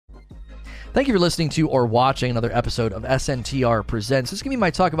Thank you for listening to or watching another episode of SNTR Presents. This is going to be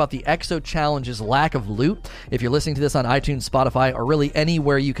my talk about the Exo Challenge's lack of loot. If you're listening to this on iTunes, Spotify, or really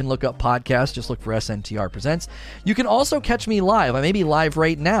anywhere you can look up podcasts, just look for SNTR Presents. You can also catch me live. I may be live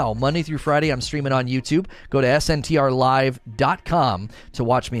right now. Monday through Friday, I'm streaming on YouTube. Go to sntrlive.com to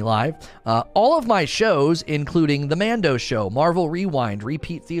watch me live. All of my shows, including The Mando Show, Marvel Rewind,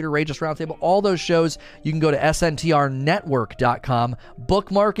 Repeat Theater, Rageous Roundtable, all those shows, you can go to sntrnetwork.com,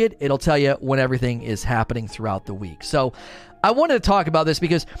 bookmark it. It'll tell you when everything is happening throughout the week. So I wanted to talk about this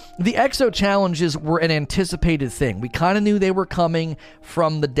because the Exo Challenges were an anticipated thing. We kind of knew they were coming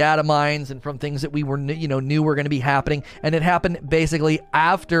from the data mines and from things that we were, knew were going to be happening. And it happened basically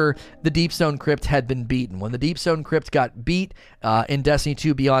after the Deep Stone Crypt had been beaten. When the Deep Stone Crypt got beat in Destiny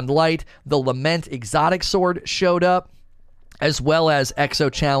 2 Beyond Light, the Lament Exotic Sword showed up, as well as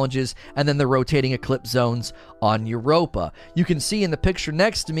Exo Challenges, and then the rotating Eclipse Zones on Europa. You can see in the picture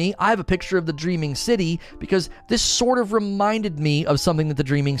next to me, I have a picture of the Dreaming City because this sort of reminded me of something that the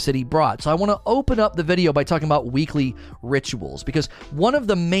Dreaming City brought. So I want to open up the video by talking about weekly rituals, because one of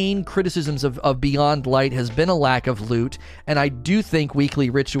the main criticisms of Beyond Light has been a lack of loot, and I do think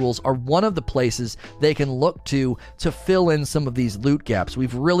weekly rituals are one of the places they can look to fill in some of these loot gaps.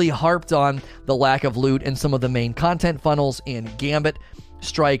 We've really harped on the lack of loot in some of the main content funnels in Gambit,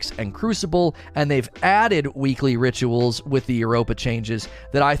 Strikes, and Crucible, and they've added weekly rituals with the Europa changes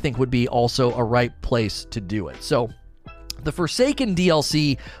that I think would be also a right place to do it. So the Forsaken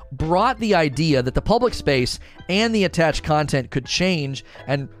DLC brought the idea that the public space and the attached content could change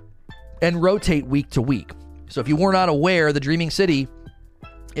and rotate week to week. So if you were not aware, the Dreaming City,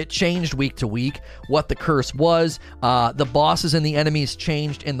 it changed week to week what the curse was. The bosses and the enemies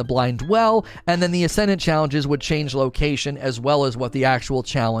changed in the Blind Well, and then the Ascendant challenges would change location as well as what the actual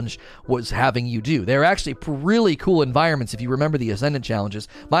challenge was having you do. They're actually really cool environments if you remember the Ascendant challenges.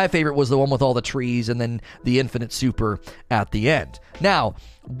 My favorite was the one with all the trees and then the Infinite Super at the end. Now,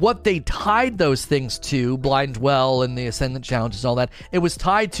 what they tied those things to, Blind Well and the Ascendant challenges, all that, it was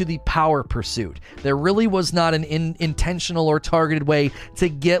tied to the power pursuit. There really was not an intentional or targeted way to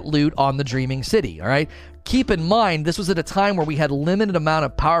get loot on the Dreaming City, all right? Keep in mind, this was at a time where we had limited amount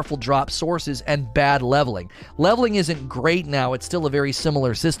of powerful drop sources and bad leveling. Leveling isn't great now. It's still a very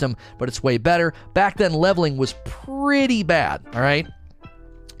similar system, but it's way better. Back then, leveling was pretty bad, all right?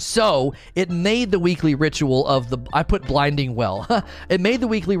 So it made the weekly ritual of I put Blinding Well. It made the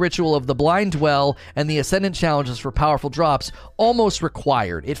weekly ritual of the Blind Well and the Ascendant challenges for powerful drops almost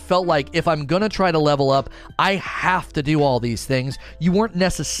required. It felt like if I'm going to try to level up, I have to do all these things. You weren't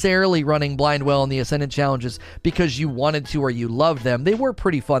necessarily running Blind Well and the Ascendant challenges because you wanted to or you loved them. They were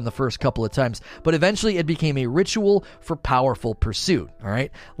pretty fun the first couple of times, but eventually it became a ritual for powerful pursuit. All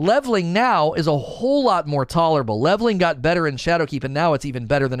right. Leveling now is a whole lot more tolerable. Leveling got better in Shadowkeep, and now it's even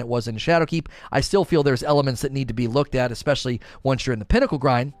better than it was in Shadowkeep. I still feel there's elements that need to be looked at, especially once you're in the Pinnacle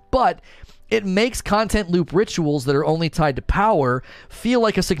grind, but it makes content loop rituals that are only tied to power feel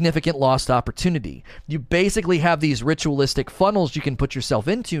like a significant lost opportunity. You basically have these ritualistic funnels you can put yourself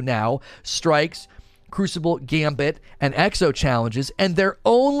into now, Strikes, Crucible, Gambit, and Exo challenges, and they're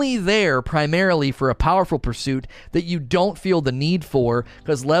only there primarily for a powerful pursuit that you don't feel the need for,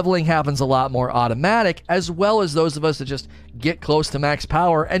 because leveling happens a lot more automatic, as well as those of us that just get close to max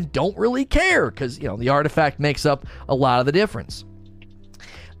power and don't really care, because the artifact makes up a lot of the difference.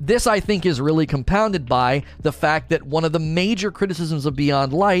 This, I think, is really compounded by the fact that one of the major criticisms of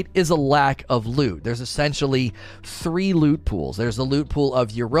Beyond Light is a lack of loot. There's essentially 3 loot pools. There's the loot pool of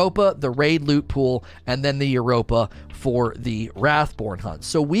Europa, the raid loot pool, and then the Europa for the Wrathborn hunt.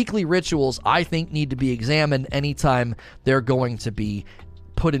 So weekly rituals, I think, need to be examined anytime they're going to be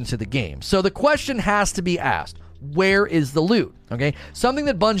put into the game. So the question has to be asked, where is the loot? Okay, something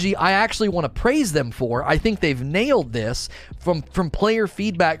that Bungie, I actually want to praise them for. I think they've nailed this from player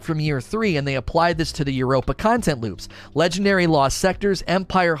feedback from year 3, and they applied this to the Europa content loops. Legendary Lost Sectors,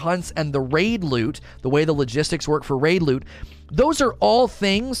 Empire hunts, and the raid loot, the way the logistics work for raid loot, those are all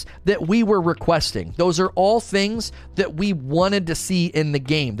things that we were requesting. Those are all things that we wanted to see in the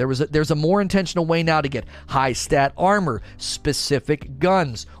game. There's a more intentional way now to get high stat armor, specific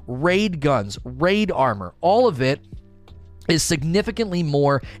guns, raid armor, all of it is significantly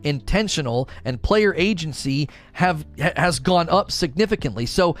more intentional, and player agency has gone up significantly.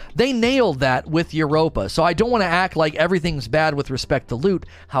 So they nailed that with Europa. So I don't want to act like everything's bad with respect to loot.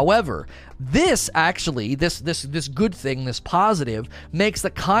 However, this actually, this good thing, this positive, makes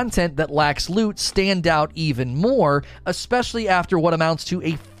the content that lacks loot stand out even more, especially after what amounts to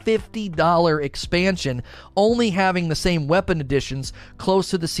a $50 expansion, only having the same weapon additions close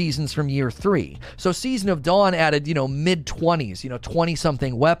to the seasons from year 3. So Season of Dawn added, mid-20s,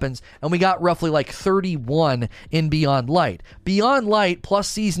 20-something weapons, and we got roughly like 31 in Beyond Light. Beyond Light plus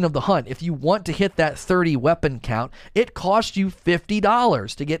Season of the Hunt, if you want to hit that 30 weapon count, it costs you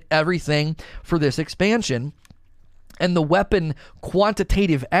 $50 to get everything for this expansion. And the weapon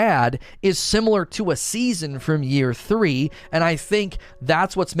quantitative add is similar to a season from year 3, and I think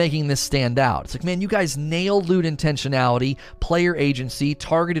that's what's making this stand out. It's like, man, you guys nailed loot intentionality, player agency,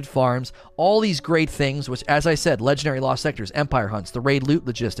 targeted farms, all these great things, which, as I said, Legendary Lost Sectors, Empire Hunts, the raid loot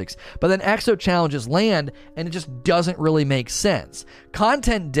logistics, but then Exo challenges land, and it just doesn't really make sense.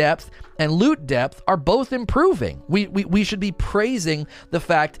 Content depth and loot depth are both improving. We should be praising the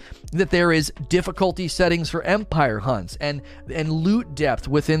fact that there is difficulty settings for Empire Hunts and loot depth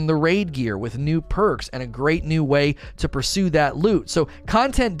within the raid gear with new perks and a great new way to pursue that loot. So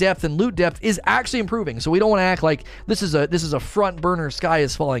content depth and loot depth is actually improving. So we don't want to act like this is a front burner sky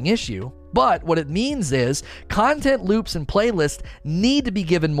is falling issue. But what it means is content loops and playlists need to be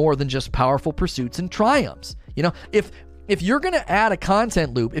given more than just powerful pursuits and triumphs. If you're going to add a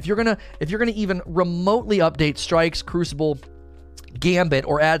content loop, if you're going to even remotely update Strikes, Crucible, Gambit,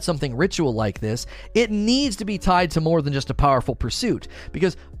 or add something ritual like this, it needs to be tied to more than just a powerful pursuit,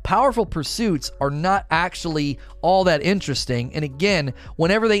 because powerful pursuits are not actually all that interesting. And again,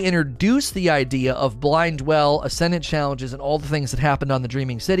 whenever they introduced the idea of Blind Well, Ascendant challenges, and all the things that happened on the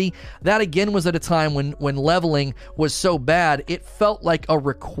Dreaming City, that again was at a time when leveling was so bad, it felt like a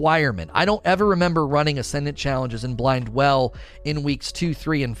requirement. I don't ever remember running Ascendant challenges in Blind Well in weeks 2,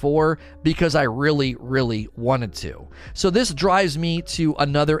 3, and 4 because I really, really wanted to. So this drives me to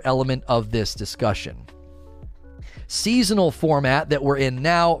another element of this discussion. Seasonal format that we're in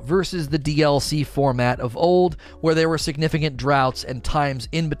now versus the DLC format of old, where there were significant droughts and times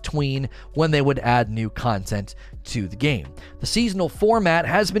in between when they would add new content to the game. The seasonal format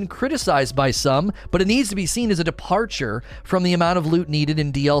has been criticized by some, but it needs to be seen as a departure from the amount of loot needed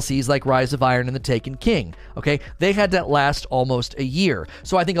in DLCs like Rise of Iron and The Taken King. Okay, they had that last almost a year.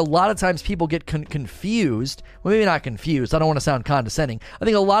 So I think a lot of times people get confused. Well, maybe not confused. I don't want to sound condescending. I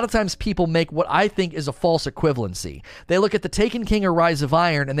think a lot of times people make what I think is a false equivalency. They look at The Taken King or Rise of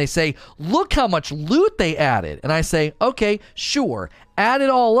Iron and they say, look how much loot they added. And I say, okay, sure. Add it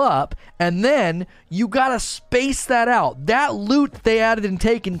all up, and then you gotta space that out. That loot they added in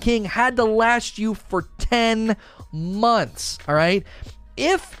Taken King had to last you for 10 months, all right?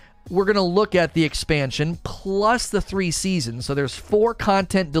 If we're gonna look at the expansion plus the 3 seasons, so there's 4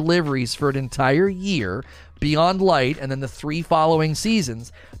 content deliveries for an entire year, Beyond Light, and then the 3 following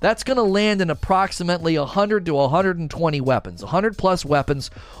seasons, that's going to land in approximately 100 to 120 weapons, 100 plus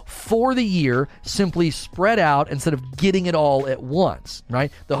weapons for the year, simply spread out instead of getting it all at once,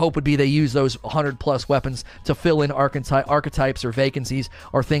 right? The hope would be they use those 100 plus weapons to fill in archetypes or vacancies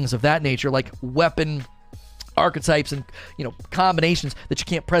or things of that nature, like weapon archetypes and combinations that you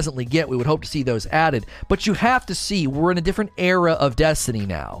can't presently get. We would hope to see those added, but you have to see we're in a different era of Destiny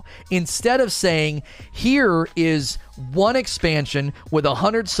now. Instead of saying here is one expansion with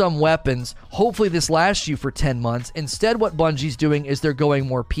 100-some weapons, hopefully this lasts you for 10 months. Instead, what Bungie's doing is they're going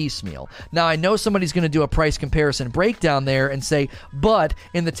more piecemeal. Now, I know somebody's going to do a price comparison breakdown there and say, but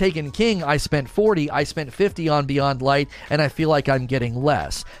in the Taken King, I spent 40, I spent 50 on Beyond Light, and I feel like I'm getting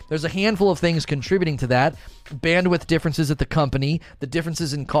less. There's a handful of things contributing to that. Bandwidth differences at the company, the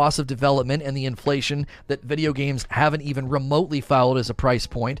differences in cost of development, and the inflation that video games haven't even remotely followed as a price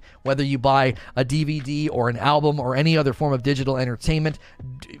point. Whether you buy a DVD or an album or any other form of digital entertainment,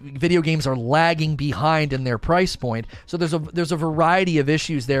 video games are lagging behind in their price point. So there's a variety of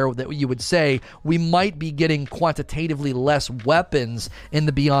issues there that you would say we might be getting quantitatively less weapons in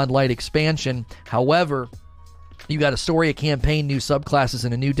the Beyond Light expansion. However, you got a story, a campaign, new subclasses,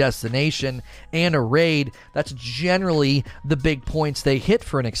 and a new destination, and a raid. That's generally the big points they hit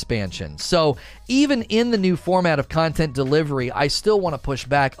for an expansion. So even in the new format of content delivery, I still want to push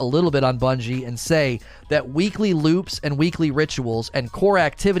back a little bit on Bungie and say that weekly loops and weekly rituals and core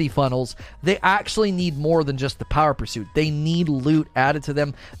activity funnels, they actually need more than just the power pursuit. They need loot added to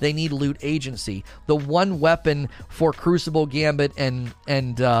them. They need loot agency. The one weapon for Crucible Gambit and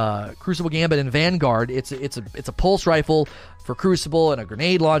Vanguard, it's a pulse rifle for Crucible and a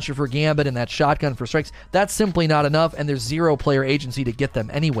grenade launcher for Gambit and that shotgun for Strikes. That's simply not enough, and there's 0 player agency to get them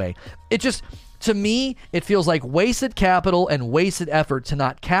anyway. To me, it feels like wasted capital and wasted effort to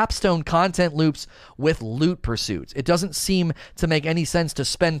not capstone content loops with loot pursuits. It doesn't seem to make any sense to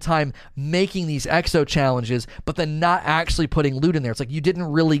spend time making these exo challenges, but then not actually putting loot in there. It's like you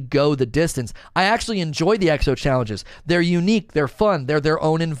didn't really go the distance. I actually enjoy the exo challenges. They're unique, they're fun, they're their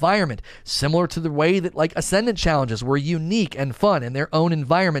own environment. Similar to the way that like Ascendant challenges were unique and fun in their own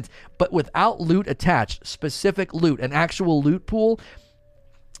environment, but without loot attached, specific loot, an actual loot pool.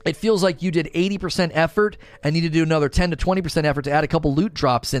 It feels like you did 80% effort and need to do another 10 to 20% effort to add a couple loot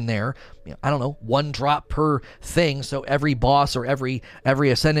drops in there. I don't know, one drop per thing. So every boss or every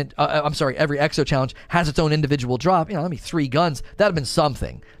Ascendant, every Exo challenge has its own individual drop. Let me 3 guns. That'd have been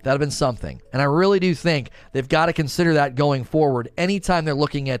something. And I really do think they've got to consider that going forward. Anytime they're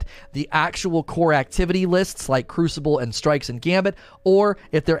looking at the actual core activity lists like Crucible and Strikes and Gambit, or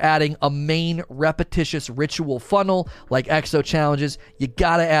if they're adding a main repetitious ritual funnel like Exo challenges, you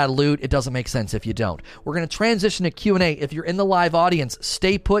got to add loot. It doesn't make sense if you don't. We're going to transition to Q&A. If you're in the live audience,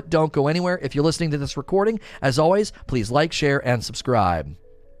 stay put. Don't go anywhere. If you're listening to this recording, as always, please like, share, and subscribe.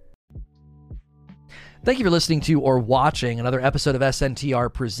 Thank you for listening to or watching another episode of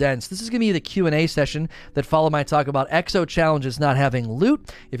SNTR Presents. This is going to be the Q&A session that followed my talk about Exo challenges not having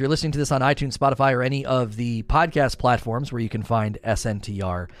loot. If you're listening to this on iTunes, Spotify, or any of the podcast platforms where you can find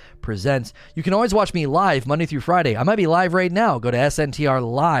SNTR Presents, you can always watch me live Monday through Friday. I might be live right now. Go to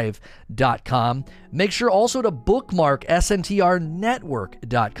sntrlive.com. Make sure also to bookmark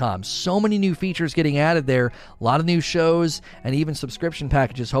sntrnetwork.com. So many new features getting added there. A lot of new shows and even subscription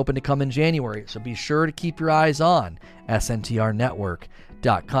packages hoping to come in January. So be sure to keep your eyes on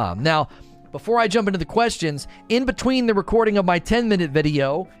sntrnetwork.com. Now, before I jump into the questions, in between the recording of my 10-minute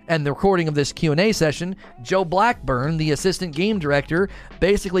video and the recording of this Q&A session, Joe Blackburn, the assistant game director,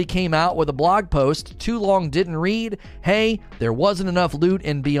 basically came out with a blog post. Too long didn't read. Hey, there wasn't enough loot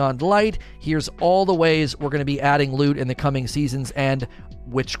in Beyond Light. Here's all the ways we're going to be adding loot in the coming seasons and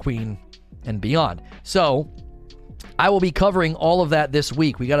Witch Queen and beyond. So I will be covering all of that this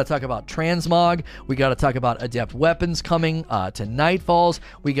week. We got to talk about Transmog. We got to talk about Adept Weapons coming to Nightfalls.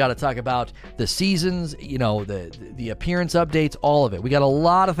 We got to talk about the seasons, the appearance updates, all of it. We got a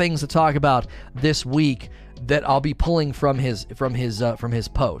lot of things to talk about this week that I'll be pulling from his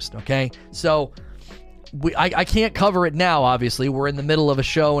post. Okay, so I can't cover it now, obviously. We're in the middle of a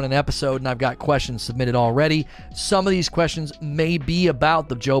show and an episode, and I've got questions submitted already. Some of these questions may be about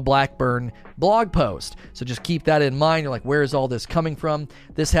the Joe Blackburn blog post, so just keep that in mind. You're like, where is all this coming from?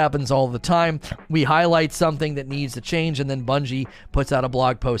 This happens all the time. We highlight something that needs to change, and then Bungie puts out a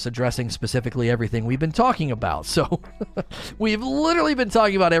blog post addressing specifically everything we've been talking about. So we've literally been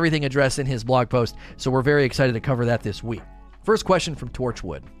talking about everything addressed in his blog post, so we're very excited to cover that this week. First question from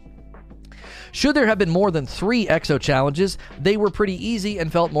Torchwood. Should there have been more than 3 Exo challenges? They were pretty easy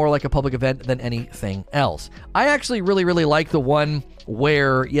and felt more like a public event than anything else. I actually really, really like the one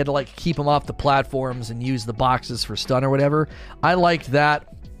where you had to keep them off the platforms and use the boxes for stun or whatever. I liked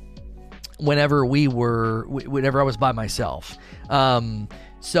that whenever I was by myself.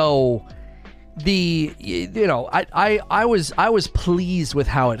 So I was pleased with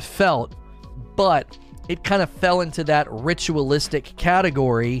how it felt, but it kind of fell into that ritualistic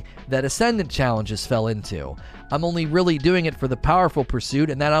category that Ascendant challenges fell into. I'm only really doing it for the powerful pursuit,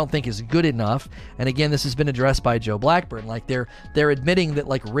 and that I don't think is good enough. And again, this has been addressed by Joe Blackburn. They're admitting that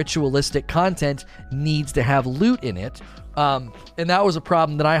ritualistic content needs to have loot in it. And that was a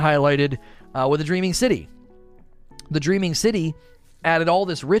problem that I highlighted with the Dreaming City. The Dreaming City added all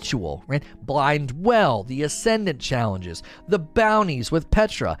this ritual, right? Blind Well, the Ascendant challenges, the bounties with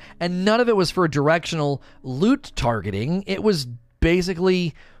Petra, and none of it was for directional loot targeting. It was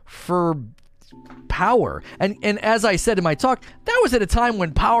basically for power. And as I said in my talk, that was at a time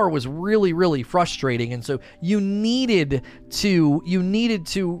when power was really, really frustrating, and so you needed to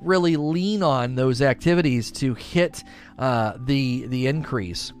really lean on those activities to hit the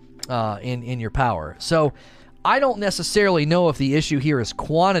increase in your power. So I don't necessarily know if the issue here is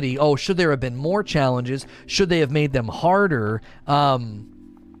quantity. Oh, should there have been more challenges? Should they have made them harder? Or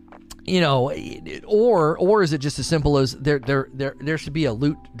is it just as simple as there should be a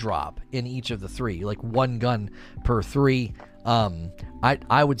loot drop in each of the 3, like 1 gun per 3.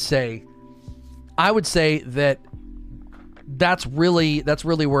 I would say that that's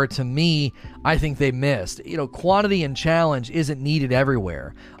really where, to me, I think they missed. Quantity and challenge isn't needed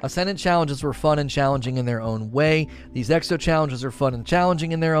everywhere. Ascendant challenges were fun and challenging in their own way. These Exo challenges are fun and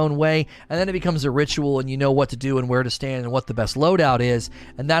challenging in their own way. And then it becomes a ritual, and you know what to do and where to stand and what the best loadout is.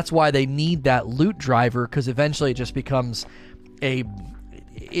 And that's why they need that loot driver, because eventually it just becomes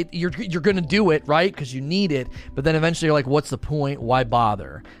you're going to do it, right? Because you need it. But then eventually you're like, what's the point? Why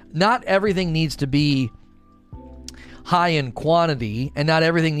bother? Not everything needs to be high in quantity, and not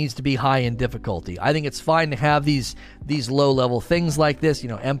everything needs to be high in difficulty. I think it's fine to have these low-level things like this.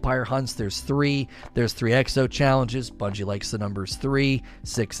 Empire Hunts, there's 3 exo challenges. Bungie likes the numbers 3,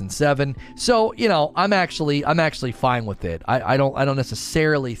 6, and 7. So, I'm actually fine with it. I don't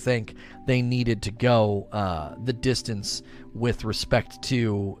necessarily think they needed to go the distance with respect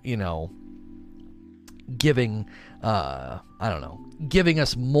to, giving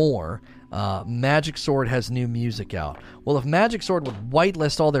us more. Magic Sword has new music out. Well, if Magic Sword would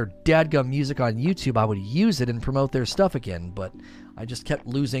whitelist all their dadgum music on YouTube, I would use it and promote their stuff again, but I just kept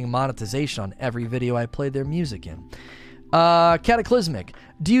losing monetization on every video I played their music in. Cataclysmic,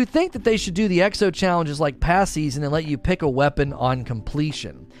 do you think that they should do the exo challenges like past season and let you pick a weapon on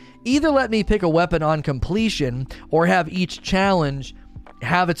completion? Either let me pick a weapon on completion or have each challenge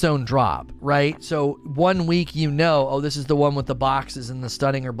have its own drop, right? So 1 week, this is the one with the boxes and the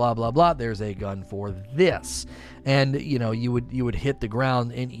stunning or blah, blah, blah. There's a gun for this. And, you would hit the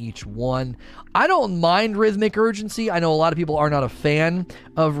ground in each one. I don't mind rhythmic urgency. I know a lot of people are not a fan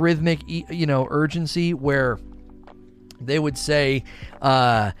of rhythmic, urgency, where they would say,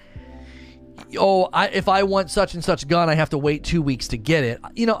 if I want such and such gun, I have to wait 2 weeks to get it.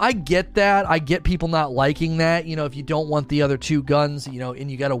 I get that. I get people not liking that. If you don't want the other 2 guns,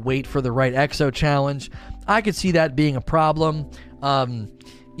 and you got to wait for the right exo challenge, I could see that being a problem.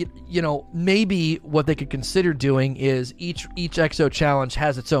 Maybe what they could consider doing is each exo challenge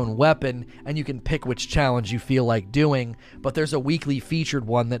has its own weapon, and you can pick which challenge you feel like doing, but there's a weekly featured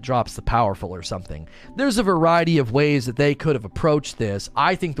one that drops the powerful or something. There's a variety of ways that they could have approached this.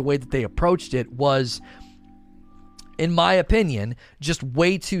 I think the way that they approached it was, in my opinion, just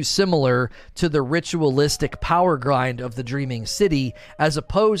way too similar to the ritualistic power grind of the Dreaming City, as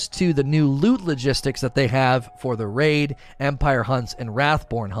opposed to the new loot logistics that they have for the Raid, Empire Hunts, and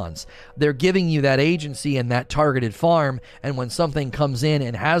Wrathborn Hunts. They're giving you that agency and that targeted farm, and when something comes in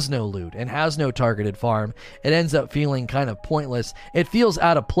and has no loot and has no targeted farm, it ends up feeling kind of pointless. It feels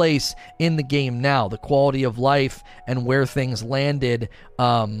out of place in the game now. The quality of life and where things landed,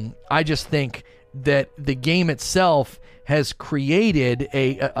 I just think that the game itself has created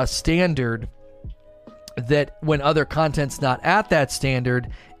a standard that when other content's not at that standard,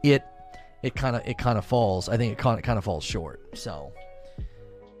 it kind of falls. I think it kind of falls short. So,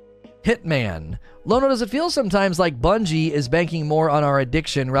 Hitman. Lono, does it feel sometimes like Bungie is banking more on our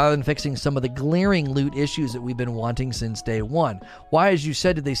addiction rather than fixing some of the glaring loot issues that we've been wanting since day one? Why, as you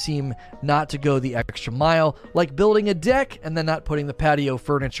said, did they seem not to go the extra mile, like building a deck and then not putting the patio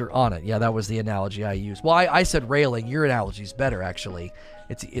furniture on it? Yeah, that was the analogy I used. Well, I said railing. Your analogy's better, actually.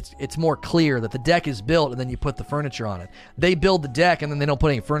 It's more clear that the deck is built and then you put the furniture on it. They build the deck and then they don't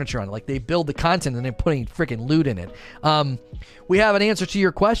put any furniture on it. Like, they build the content and they're putting freaking loot in it. We have an answer to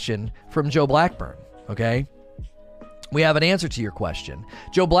your question from Joe Blackburn, okay? We have an answer to your question.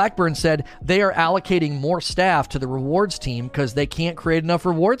 Joe Blackburn said they are allocating more staff to the rewards team because they can't create enough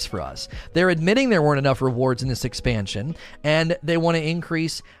rewards for us. They're admitting there weren't enough rewards in this expansion, and they want to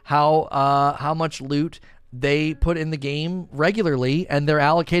increase how much loot they put in the game regularly, and they're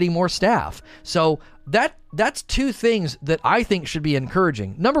allocating more staff. So that's 2 things that I think should be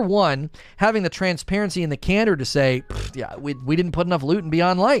encouraging. Number 1, having the transparency and the candor to say, yeah, we didn't put enough loot in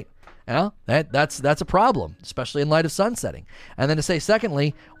Beyond Light. That's a problem, especially in light of sunsetting. And then to say,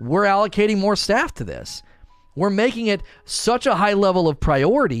 secondly, we're allocating more staff to this. We're making it such a high level of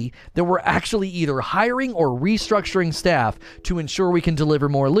priority that we're actually either hiring or restructuring staff to ensure we can deliver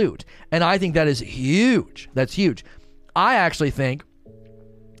more loot. And I think that is huge. That's huge. I actually think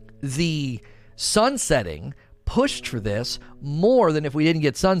the sunsetting pushed for this more than if we didn't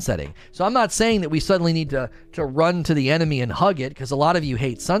get sunsetting. So I'm not saying that we suddenly need to run to the enemy and hug it, because a lot of you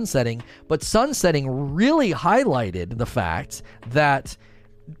hate sunsetting, but sunsetting really highlighted the fact that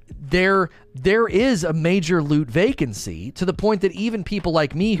there is a major loot vacancy, to the point that even people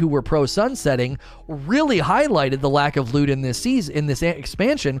like me who were pro sunsetting really highlighted the lack of loot in this season, in this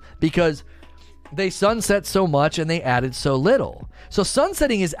expansion, because they sunset so much and they added so little. So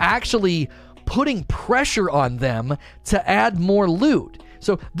sunsetting is actually putting pressure on them to add more loot.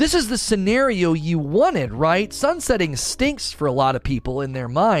 So this is the scenario you wanted, right? Sunsetting stinks for a lot of people in their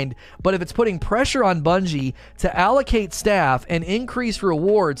mind, but if it's putting pressure on Bungie to allocate staff and increase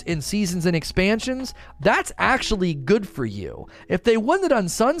rewards in seasons and expansions, that's actually good for you. If they wouldn't have done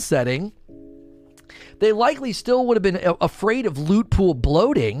sunsetting, They likely still would have been afraid of loot pool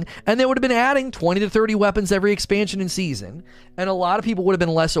bloating, and they would have been adding 20 to 30 weapons every expansion and season. And a lot of people would have been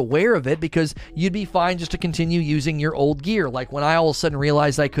less aware of it because you'd be fine just to continue using your old gear. Like when I all of a sudden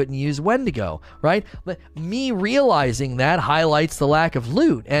realized I couldn't use Wendigo, right? But me realizing that highlights the lack of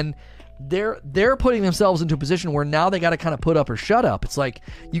loot, and they're putting themselves into a position where now they got to kind of put up or shut up. It's like,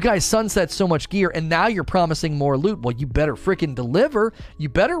 you guys sunset so much gear and now you're promising more loot. Well, you better freaking deliver. You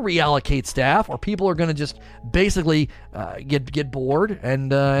better reallocate staff, or people are going to just basically get bored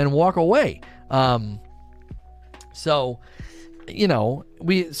and walk away. So, you know,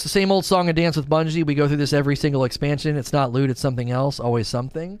 it's the same old song and dance with Bungie. We go through this every single expansion. It's not loot, it's something else, always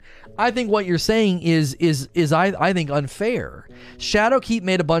something. I think what you're saying is I think unfair. Shadowkeep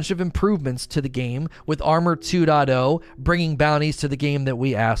made a bunch of improvements to the game with Armor 2.0, bringing bounties to the game that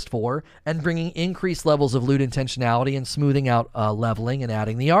we asked for, and bringing increased levels of loot intentionality and smoothing out leveling and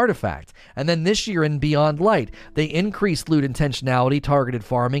adding the artifact. And then this year in Beyond Light, they increased loot intentionality, targeted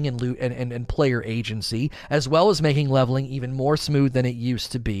farming, and loot and player agency, as well as making leveling even more smooth than it used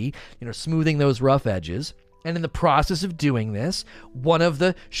to be, you know, smoothing those rough edges. And in the process of doing this, one of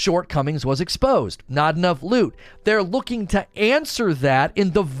the shortcomings was exposed. Not enough loot. They're looking to answer that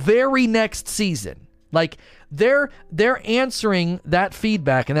in the very next season. Like, they're answering that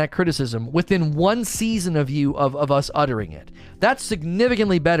feedback and that criticism within one season of us uttering it. That's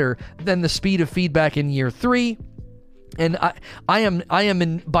significantly better than the speed of feedback in year 3. And I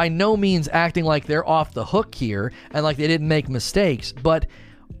am by no means acting like they're off the hook here and like they didn't make mistakes. But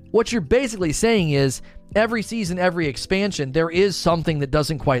what you're basically saying is, every season, every expansion, there is something that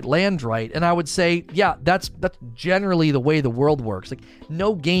doesn't quite land right. And I would say, yeah, that's generally the way the world works. Like,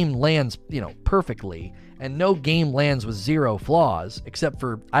 no game lands, perfectly, and no game lands with zero flaws, except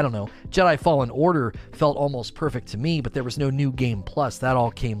for, I don't know, Jedi Fallen Order felt almost perfect to me, but there was no New Game Plus. That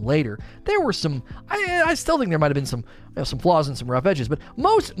all came later. There were some, I still think there might have been some flaws and some rough edges, but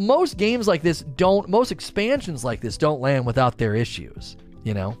most games like this most expansions like this don't land without their issues,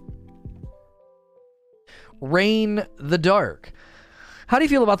 Reign the Dark. How do you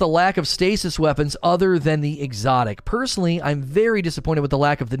feel about the lack of stasis weapons other than the exotic? Personally, I'm very disappointed with the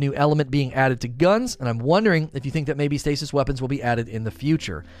lack of the new element being added to guns, and I'm wondering if you think that maybe stasis weapons will be added in the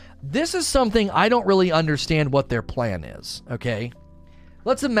future. This is something I don't really understand what their plan is, okay?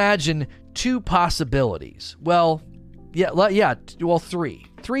 Let's imagine two possibilities.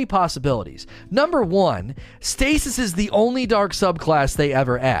 Three possibilities. Number one, stasis is the only dark subclass they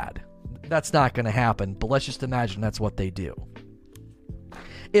ever add. That's not going to happen, but let's just imagine that's what they do.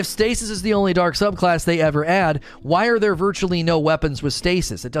 If stasis is the only dark subclass they ever add, why are there virtually no weapons with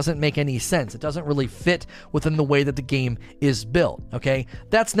stasis? It doesn't make any sense. It doesn't really fit within the way that the game is built, okay?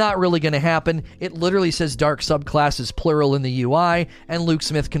 That's not really going to happen. It literally says dark subclasses plural in the UI, and Luke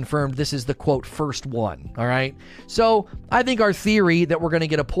Smith confirmed this is the, quote, first one, all right? So I think our theory that we're going to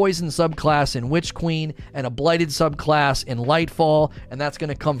get a poison subclass in Witch Queen and a blighted subclass in Lightfall, and that's going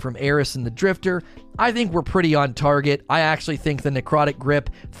to come from Eris and the Drifter, I think we're pretty on target. I actually think the Necrotic Grip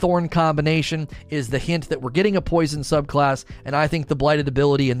Thorn combination is the hint that we're getting a poison subclass, and I think the blighted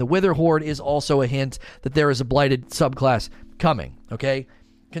ability in the Wither Horde is also a hint that there is a blighted subclass coming, okay?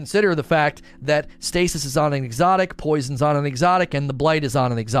 Consider the fact that stasis is on an exotic, poison's on an exotic, and the blight is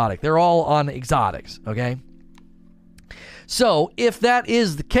on an exotic. They're all on exotics, okay? So, if that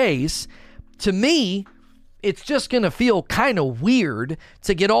is the case, to me, it's just going to feel kind of weird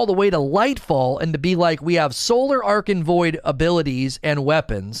to get all the way to Lightfall and to be like, we have Solar Arc and Void abilities and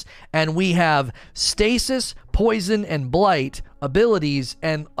weapons, and we have Stasis, Poison, and Blight abilities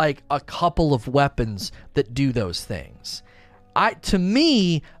and like a couple of weapons that do those things. To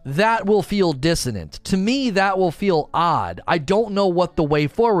me, that will feel dissonant. To me, that will feel odd. I don't know what the way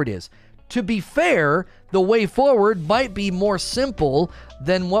forward is. To be fair, the way forward might be more simple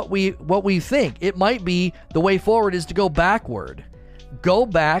than what we think. It might be the way forward is to go backward. Go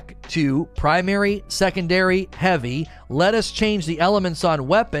back to primary, secondary, heavy. Let us change the elements on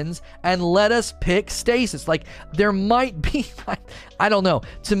weapons and let us pick stasis. Like, there might be, I don't know.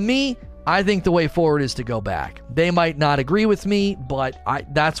 To me, I think the way forward is to go back. They might not agree with me, but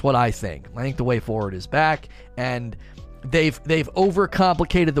that's what I think. I think the way forward is back, and they've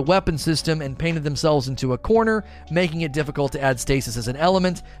overcomplicated the weapon system and painted themselves into a corner, making it difficult to add stasis as an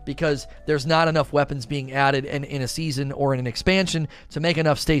element because there's not enough weapons being added in a season or in an expansion to make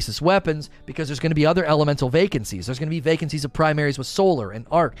enough stasis weapons, because there's going to be other elemental vacancies. There's going to be vacancies of primaries with solar and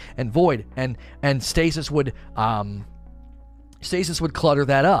arc and void, and stasis would clutter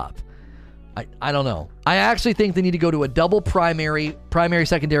that up. I don't know. I actually think they need to go to a double primary,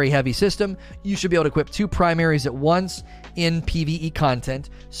 secondary heavy system. You should be able to equip 2 primaries at once in PvE content.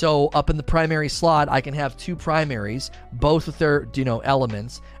 So up in the primary slot, I can have 2 primaries, both with their,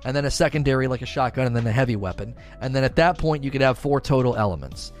 elements, and then a secondary like a shotgun and then a heavy weapon. And then at that point, you could have 4 total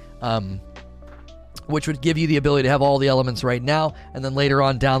elements, which would give you the ability to have all the elements right now. And then later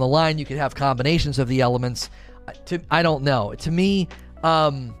on down the line, you could have combinations of the elements. I don't know. To me,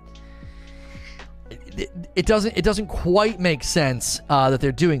 it doesn't quite make sense that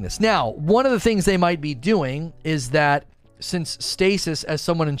they're doing this. Now, one of the things they might be doing is that since stasis, as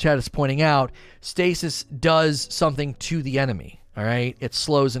someone in chat is pointing out, stasis does something to the enemy, all right? It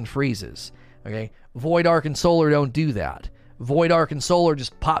slows and freezes, okay? Void Arc and Solar don't do that. Void Arc and Solar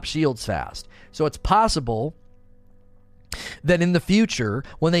just pop shields fast. So it's possible that in the future,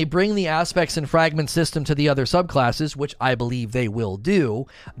 when they bring the aspects and fragment system to the other subclasses, which I believe they will do,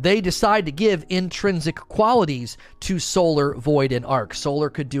 they decide to give intrinsic qualities to Solar, Void, and Arc. Solar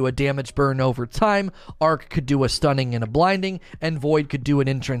could do a damage burn over time, Arc could do a stunning and a blinding, and Void could do an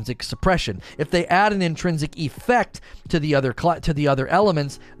intrinsic suppression. If they add an intrinsic effect to the other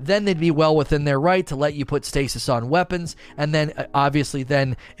elements, then they'd be well within their right to let you put stasis on weapons, and then obviously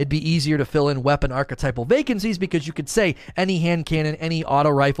then it'd be easier to fill in weapon archetypal vacancies because you could say any hand cannon, any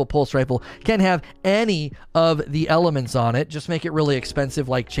auto rifle, pulse rifle can have any of the elements on it. Just make it really expensive,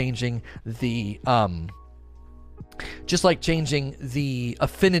 like changing the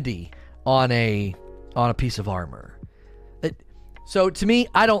affinity on a piece of armor. So to me,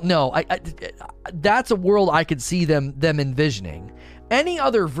 I don't know. That's a world I could see them envisioning. Any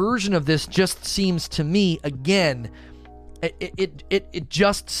other version of this just seems to me, again, it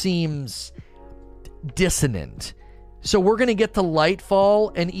just seems dissonant. So we're going to get to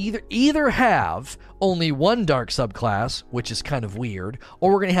Lightfall and either have only 1 dark subclass, which is kind of weird,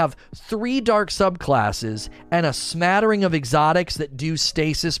 or we're going to have 3 dark subclasses and a smattering of exotics that do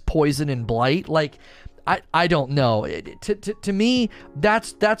stasis, poison, and blight. Like, I don't know. To me,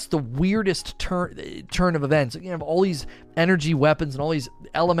 that's the weirdest turn of events. You have all these energy weapons and all these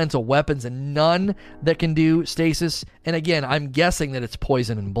elemental weapons and none that can do stasis. And again, I'm guessing that it's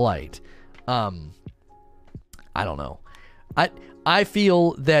poison and blight. I don't know. I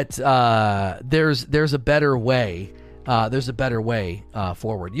feel that there's a better way. There's a better way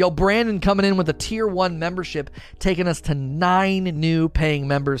forward. Yo, Brandon coming in with a tier 1 membership, taking us to 9 new paying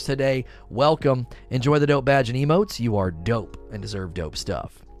members today. Welcome. Enjoy the dope badge and emotes. You are dope and deserve dope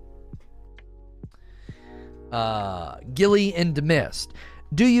stuff. Gilly and Demist.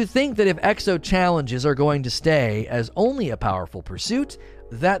 Do you think that if exo challenges are going to stay as only a powerful pursuit,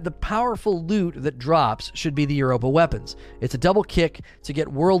 that the powerful loot that drops should be the Europa weapons? It's a double kick to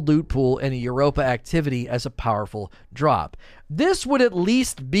get world loot pool and a Europa activity as a powerful drop. This would at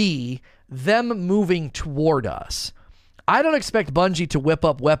least be them moving toward us. I don't expect Bungie to whip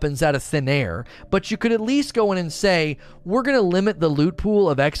up weapons out of thin air, but you could at least go in and say, we're going to limit the loot pool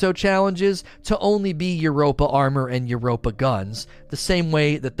of exo challenges to only be Europa armor and Europa guns, the same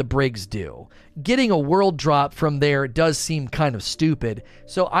way that the Brigs do. Getting a world drop from there does seem kind of stupid,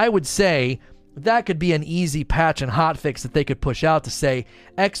 so I would say that could be an easy patch and hotfix that they could push out to say,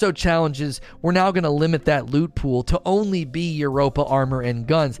 exo challenges, we're now going to limit that loot pool to only be Europa armor and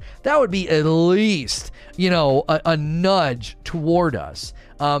guns. That would be at least, a nudge toward us.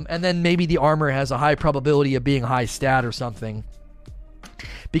 And then maybe the armor has a high probability of being high stat or something,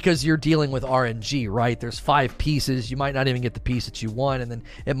 because you're dealing with RNG, right? There's 5 pieces. You might not even get the piece that you want, and then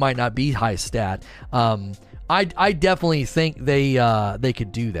it might not be high stat. I definitely think they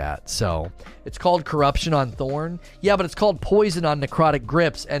could do that. So it's called Corruption on Thorn. Yeah, but it's called Poison on Necrotic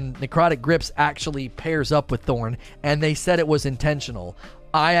Grips, and Necrotic Grips actually pairs up with Thorn, and they said it was intentional.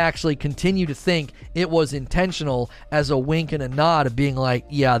 I actually continue to think it was intentional as a wink and a nod of being like,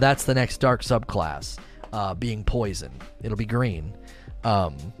 yeah, that's the next dark subclass, being Poison. It'll be green.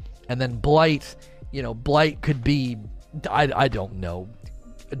 And then Blight, Blight could be, I don't know,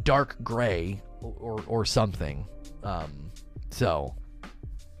 a dark gray or something. So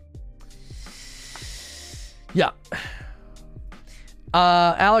yeah.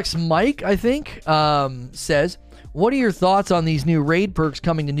 Alex Mike, I think, says, what are your thoughts on these new raid perks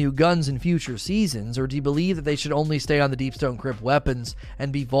coming to new guns in future seasons, or do you believe that they should only stay on the Deepstone Crypt weapons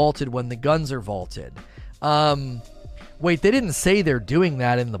and be vaulted when the guns are vaulted? Wait, they didn't say they're doing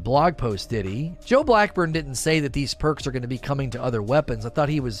that in the blog post, did he? Joe Blackburn didn't say that these perks are going to be coming to other weapons. I thought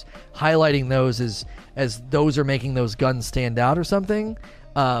he was highlighting those as those are making those guns stand out or something.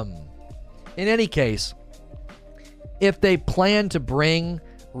 In any case, if they plan to bring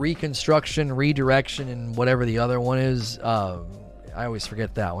reconstruction, redirection, and whatever the other one is, I always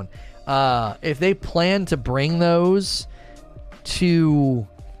forget that one. If they plan to bring those to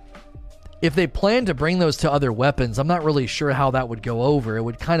other weapons, I'm not really sure how that would go over. It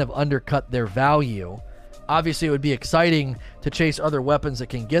would kind of undercut their value. Obviously, it would be exciting to chase other weapons that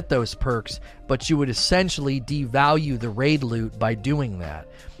can get those perks, but you would essentially devalue the raid loot by doing that.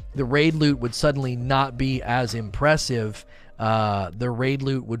 The raid loot would suddenly not be as impressive. The raid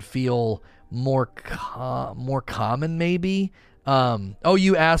loot would feel more common, maybe. Oh,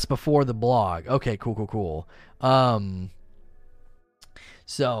 you asked before the blog. Okay, cool.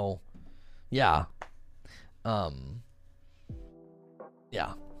 So, yeah.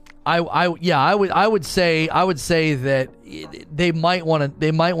 Yeah. I would say that they might want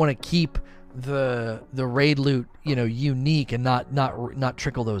to keep the raid loot, unique and not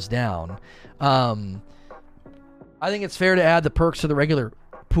trickle those down. I think it's fair to add the perks to the regular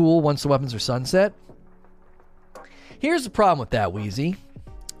pool once the weapons are sunset. Here's the problem with that, Wheezy.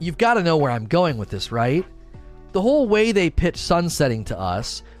 You've got to know where I'm going with this, right? The whole way they pitched sunsetting to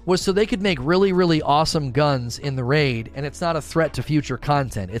us was so they could make really, really awesome guns in the raid, and it's not a threat to future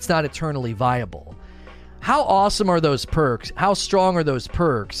content. It's not eternally viable. How awesome are those perks? How strong are those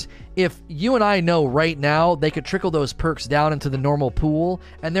perks? If you and I know right now they could trickle those perks down into the normal pool,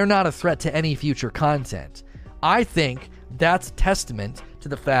 and they're not a threat to any future content. I think that's testament to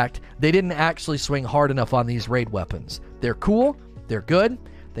the fact they didn't actually swing hard enough on these raid weapons. They're cool, they're good,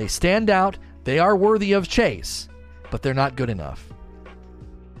 they stand out, they are worthy of chase, but they're not good enough.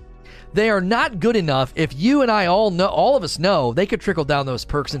 They are not good enough if you and I all of us know they could trickle down those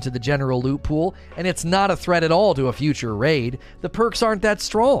perks into the general loot pool, and it's not a threat at all to a future raid. The perks aren't that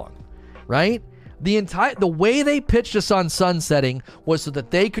strong, right? The way they pitched us on sunsetting was so that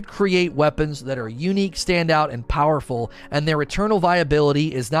they could create weapons that are unique, stand out, and powerful, and their eternal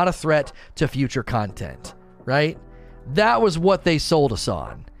viability is not a threat to future content, right? That was what they sold us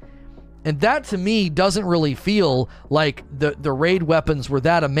on. And that, to me, doesn't really feel like the raid weapons were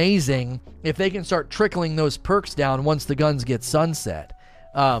that amazing if they can start trickling those perks down once the guns get sunset.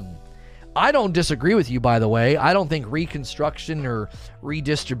 I don't disagree with you, by the way. I don't think reconstruction or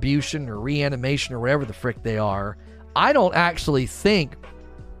redistribution or reanimation or whatever the frick they are, I don't actually think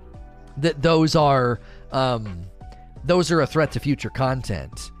that those are a threat to future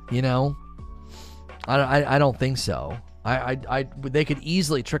content, I don't think so. They could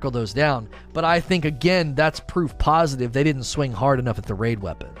easily trickle those down, but I think, again, that's proof positive they didn't swing hard enough at the raid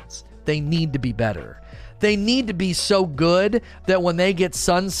weapons. They need to be better. They need to be so good that when they get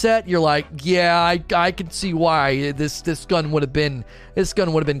sunset, you're like, yeah, I can see why this gun would have been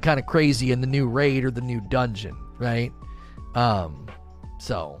kind of crazy in the new raid or the new dungeon, right?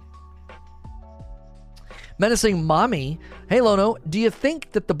 So Menacing Mommy, hey Lono, do you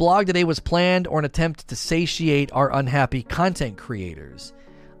think that the blog today was planned or an attempt to satiate our unhappy content creators?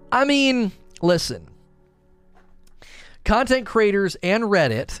 I mean, listen. Content creators and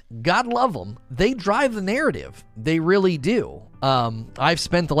Reddit, God love them, they drive the narrative. They really do. I've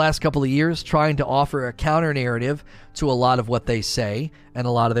spent the last couple of years trying to offer a counter narrative to a lot of what they say and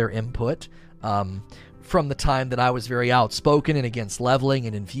a lot of their input. From the time that I was very outspoken and against leveling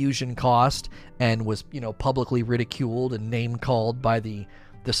and infusion cost and was, publicly ridiculed and name called by the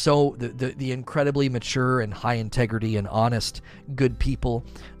incredibly mature and high integrity and honest good people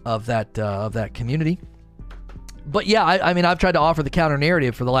of that community. But yeah, I've tried to offer the counter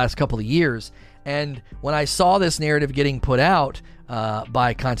narrative for the last couple of years, and when I saw this narrative getting put out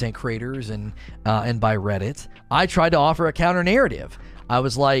by content creators and by Reddit, I tried to offer a counter narrative. I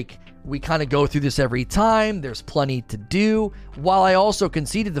was like, we kind of go through this every time. There's plenty to do, while I also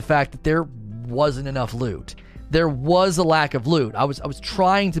conceded the fact that there wasn't enough loot. There was a lack of loot. I was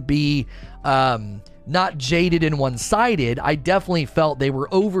trying to be not jaded and one-sided. I definitely felt they were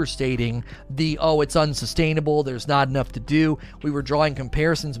overstating it's unsustainable, there's not enough to do. We were drawing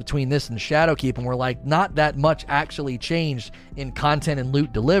comparisons between this and Shadowkeep, and we're like, not that much actually changed in content and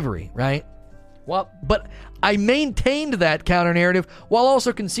loot delivery, right? Well, but I maintained that counter-narrative while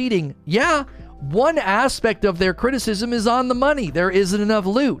also conceding, yeah, one aspect of their criticism is on the money. There isn't enough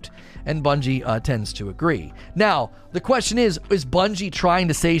loot. And Bungie tends to agree. Now, the question is Bungie trying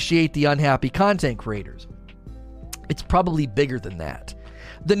to satiate the unhappy content creators? It's probably bigger than that.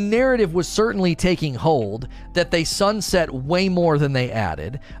 The narrative was certainly taking hold that they sunset way more than they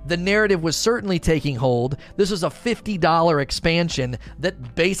added. The narrative was certainly taking hold. This was a $50 expansion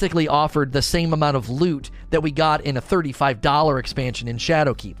that basically offered the same amount of loot that we got in a $35 expansion in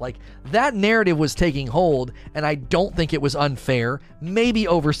Shadowkeep. Like, that narrative was taking hold, and I don't think it was unfair, maybe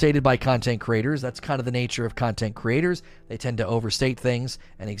overstated by content creators. That's kind of the nature of content creators. They tend to overstate things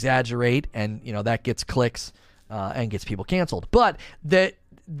and exaggerate, and, that gets clicks. and gets people canceled. But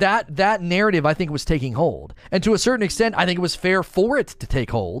that narrative, I think, was taking hold. And to a certain extent, I think it was fair for it to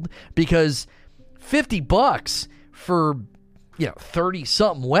take hold, because $50 for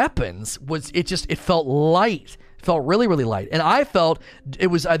 30-something weapons it felt light. It felt really, really light. And I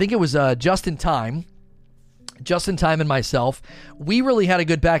think it was Justin Time and myself, we really had a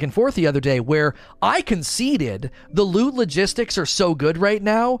good back and forth the other day where I conceded the loot logistics are so good right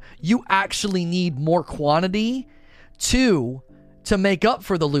now, you actually need more quantity to make up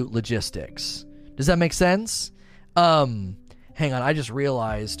for the loot logistics. Does that make sense? Hang on, I just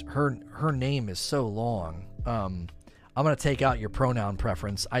realized her name is so long. I'm going to take out your pronoun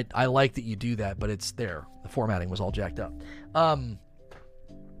preference. I like that you do that, but it's there. The formatting was all jacked up.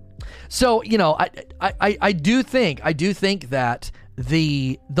 So, I do think that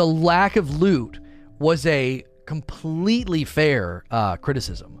the lack of loot was a completely fair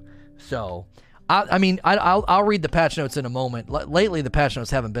criticism. So, I'll read the patch notes in a moment. Lately, the patch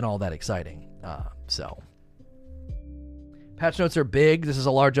notes haven't been all that exciting. Patch notes are big. This is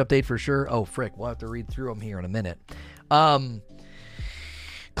a large update for sure. Oh, frick. We'll have to read through them here in a minute.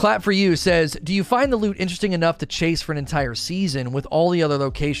 Clap for You says, do you find the loot interesting enough to chase for an entire season with all the other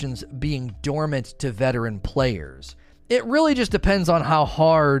locations being dormant to veteran players? It really just depends on how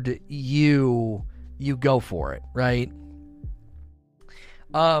hard you go for it, right?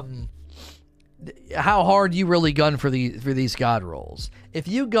 How hard you really gun for these god rolls. If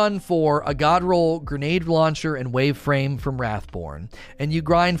you gun for a god roll, grenade launcher, and wave frame from Wrathborn, and you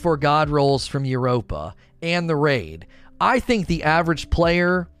grind for god rolls from Europa and the raid, I think the average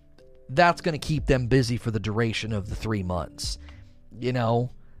player, that's going to keep them busy for the duration of the 3 months.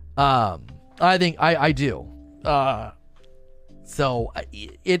 I think I do. So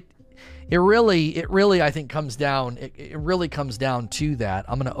it really I think comes down. It really comes down to that.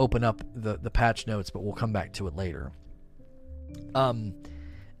 I'm going to open up the patch notes, but we'll come back to it later.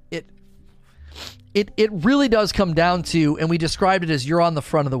 It really does come down to, and we described it as you're on the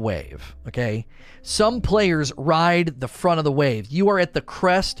front of the wave, okay? Some players ride the front of the wave. You are at the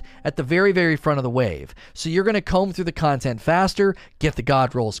crest, at the very, very front of the wave. So you're going to comb through the content faster, get the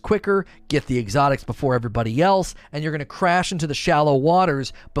god rolls quicker, get the exotics before everybody else, and you're going to crash into the shallow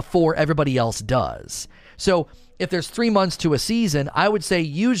waters before everybody else does. So if there's 3 months to a season, I would say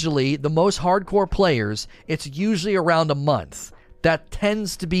usually the most hardcore players, it's usually around a month. That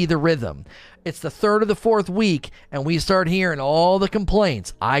tends to be the rhythm. It's the third or the fourth week, and we start hearing all the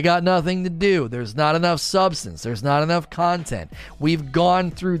complaints. I got nothing to do. There's not enough substance. There's not enough content. We've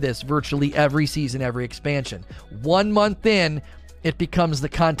gone through this virtually every season, every expansion. 1 month in, it becomes the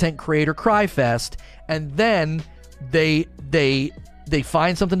content creator cry fest, and then they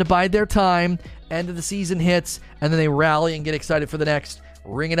find something to bide their time. End of the season hits, and then they rally and get excited for the next.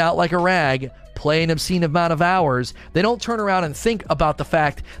 Wring it out like a rag, play an obscene amount of hours. They don't turn around and think about the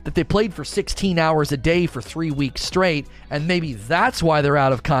fact that they played for 16 hours a day for 3 weeks straight, and maybe that's why they're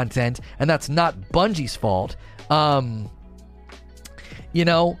out of content, and that's not Bungie's fault.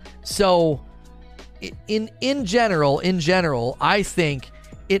 So in general, I think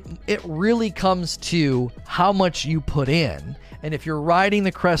it really comes to how much you put in. And if you're riding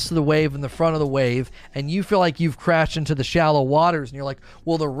the crest of the wave in the front of the wave and you feel like you've crashed into the shallow waters and you're like,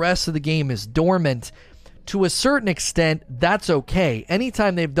 well, the rest of the game is dormant, to a certain extent, that's okay.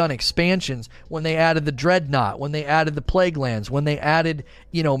 Anytime they've done expansions, when they added the Dreadnought, when they added the Plague Lands, when they added,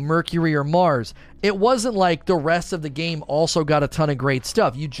 Mercury or Mars, it wasn't like the rest of the game also got a ton of great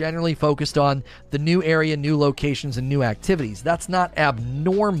stuff. You generally focused on the new area, new locations, and new activities. That's not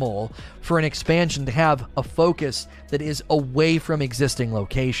abnormal for an expansion to have a focus that is away from existing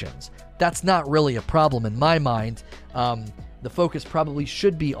locations. That's not really a problem in my mind. The focus probably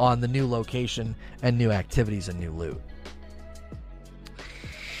should be on the new location and new activities and new loot.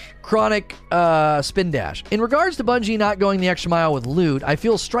 Chronic Spin Dash. In regards to Bungie not going the extra mile with loot, I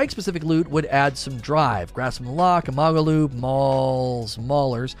feel strike-specific loot would add some drive. Grasp the Lock, Imago Loop,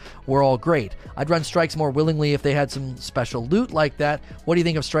 Maulers were all great. I'd run strikes more willingly if they had some special loot like that. What do you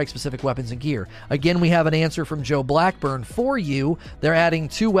think of strike-specific weapons and gear? Again, we have an answer from Joe Blackburn for you. They're adding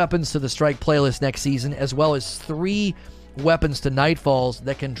 2 weapons to the strike playlist next season, as well as 3 weapons to Nightfalls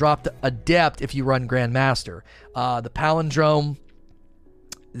that can drop the Adept if you run Grandmaster. The Palindrome,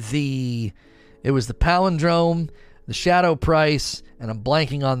 the Palindrome, the Shadow Price, and I'm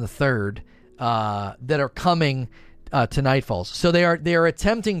blanking on the third, that are coming to Nightfalls. So they are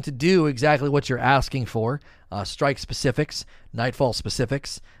attempting to do exactly what you're asking for, strike specifics, Nightfall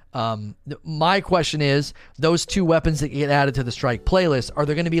specifics. My question is, those 2 weapons that get added to the strike playlist, are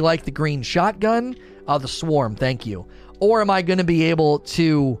they going to be like the green shotgun? The Swarm, thank you. Or am I going to be able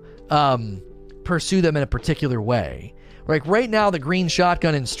to pursue them in a particular way. Like right now, the green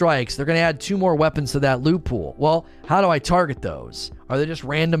shotgun and strikes, they're going to add 2 more weapons to that loot pool. Well, how do I target those? Are they just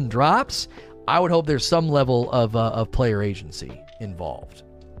random drops? I would hope there's some level of player agency involved.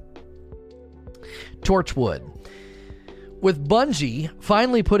 Torchwood. With Bungie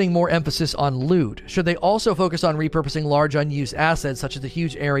finally putting more emphasis on loot, should they also focus on repurposing large unused assets such as the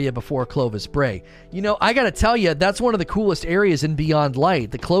huge area before Clovis Bray? You know, I gotta tell you, that's one of the coolest areas in Beyond Light.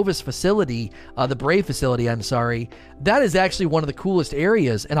 The Clovis facility, the Bray facility, that is actually one of the coolest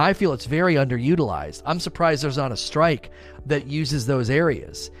areas, and I feel it's very underutilized. I'm surprised there's not a strike that uses those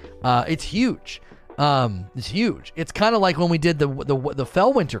areas. It's huge. It's huge. It's kind of like when we did the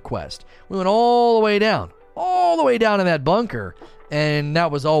Fellwinter quest. We went all the way down in that bunker, and that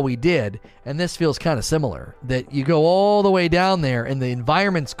was all we did. And this feels kind of similar, that you go all the way down there and the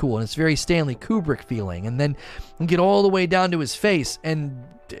environment's cool and it's very Stanley Kubrick feeling, and then you get all the way down to his face, and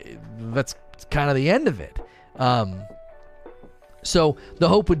that's kind of the end of it. So the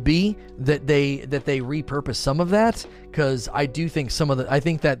hope would be that they repurpose some of that, because I do think I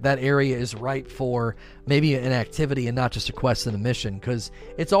think that area is ripe for maybe an activity and not just a quest and a mission, because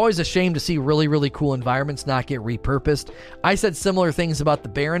it's always a shame to see really, really cool environments not get repurposed. I said similar things about the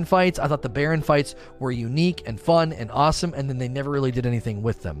Baron fights. I thought the Baron fights were unique and fun and awesome, and then they never really did anything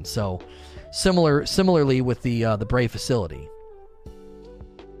with them. So similarly with the Bray facility.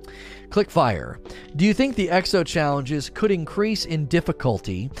 Clickfire. Do you think the Exo challenges could increase in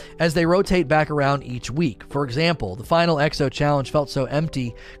difficulty as they rotate back around each week? For example, the final Exo challenge felt so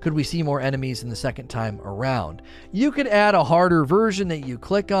empty. Could we see more enemies in the second time around? You could add a harder version that you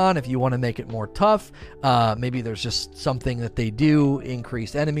click on if you want to make it more tough. Maybe there's just something that they do,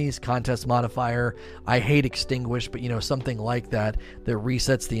 increased enemies, contest modifier. I hate Extinguish, but something like that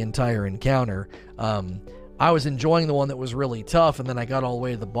resets the entire encounter. I was enjoying the one that was really tough, and then I got all the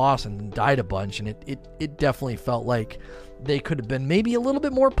way to the boss and died a bunch, and it definitely felt like they could have been maybe a little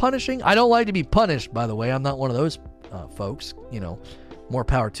bit more punishing. I don't like to be punished, by the way. I'm not one of those folks. More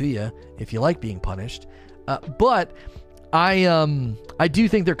power to you if you like being punished. But I do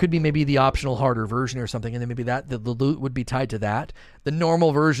think there could be maybe the optional harder version or something, and then maybe the loot would be tied to that. The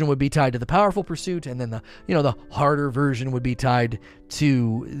normal version would be tied to the powerful pursuit, and then the harder version would be tied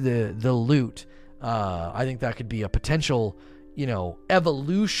to the loot. I think that could be a potential,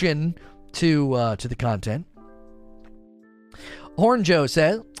 evolution to the content. Horn Joe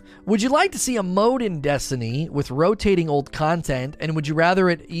says, would you like to see a mode in Destiny with rotating old content, and would you rather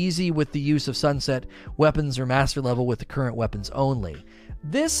it easy with the use of sunset weapons or master level with the current weapons only?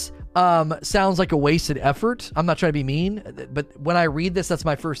 This sounds like a wasted effort. I'm not trying to be mean, but when I read this, that's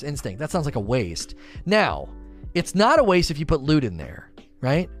my first instinct. That sounds like a waste. Now, it's not a waste if you put loot in there,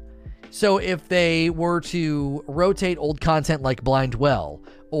 right? So if they were to rotate old content like Blind Well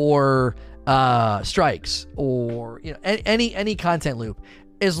or strikes or any content loop,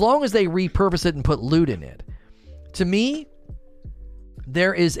 as long as they repurpose it and put loot in it, to me,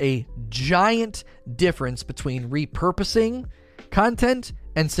 there is a giant difference between repurposing content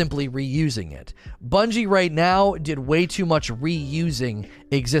and simply reusing it. Bungie right now did way too much reusing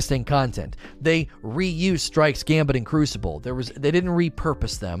existing content. They reused Strikes, Gambit, and Crucible. They didn't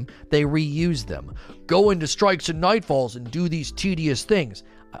repurpose them. They reused them. Go into Strikes and Nightfalls and do these tedious things.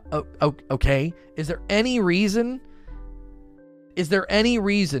 Okay. Is there any reason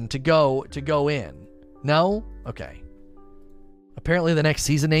to go in? No? Okay. Apparently the next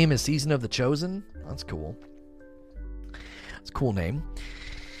season name is Season of the Chosen. That's cool. It's a cool name.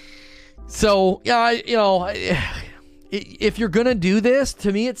 So, yeah, if you're going to do this,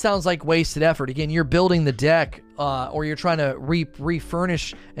 to me, it sounds like wasted effort. Again, you're building the deck, or you're trying to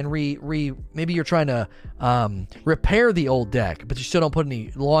refurnish and maybe you're trying to repair the old deck, but you still don't put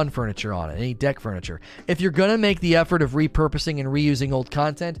any lawn furniture on it, any deck furniture. If you're going to make the effort of repurposing and reusing old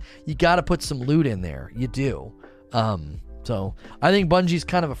content, you got to put some loot in there. You do. So I think Bungie's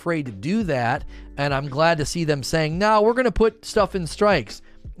kind of afraid to do that, and I'm glad to see them saying, no, we're going to put stuff in Strikes,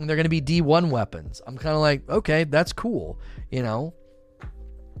 and they're going to be D1 weapons. I'm kind of like, okay, that's cool.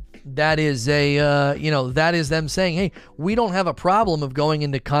 That is that is them saying, hey, we don't have a problem of going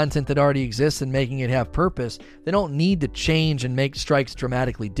into content that already exists and making it have purpose. They don't need to change and make Strikes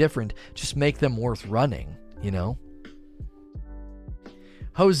dramatically different. Just make them worth running,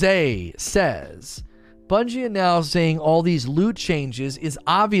 Jose says, Bungie announcing all these loot changes is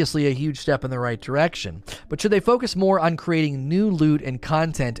obviously a huge step in the right direction, but should they focus more on creating new loot and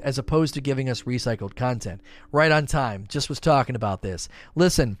content as opposed to giving us recycled content? Right on time. Just was talking about this.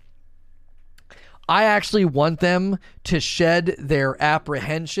 Listen, I actually want them to shed their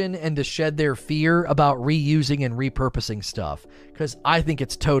apprehension and to shed their fear about reusing and repurposing stuff, because I think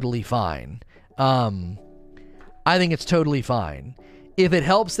it's totally fine. I think it's totally fine. If it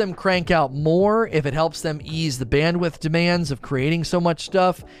helps them crank out more, if it helps them ease the bandwidth demands of creating so much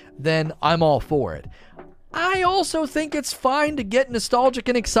stuff, then I'm all for it. I also think it's fine to get nostalgic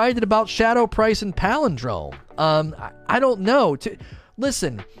and excited about Shadow Price and Palindrome. I don't know.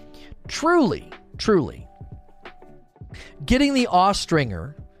 Listen, truly, getting the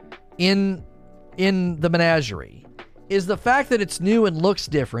Austringer in the menagerie, is the fact that it's new and looks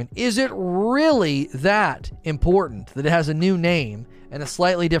different, is it really that important that it has a new name and a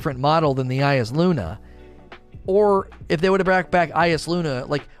slightly different model than the Ayas Luna? Or if they would have brought back Ayas Luna,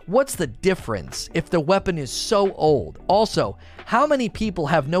 like, what's the difference if the weapon is so old? Also, how many people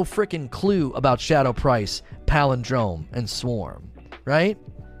have no freaking clue about Shadow Price, Palindrome, and Swarm? Right?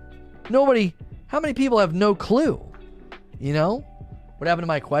 Nobody. How many people have no clue? You know? What happened to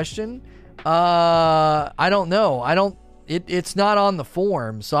my question? I don't know. It's not on the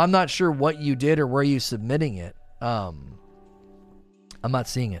form, so I'm not sure what you did or where you submitting it. I'm not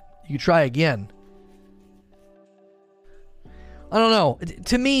seeing it. You try again. I don't know.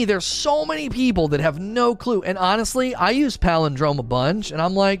 To me, there's so many people that have no clue. And honestly, I use Palindrome a bunch, and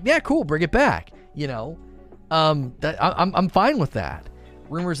I'm like, yeah, cool, bring it back. You know, I'm fine with that.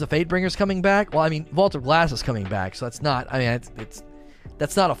 Rumors the Fatebringer's coming back. Well, I mean, Vault of Glass is coming back, so that's not. I mean,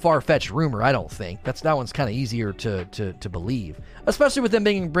 that's not a far-fetched rumor. I don't think that one's kind of easier to believe, especially with them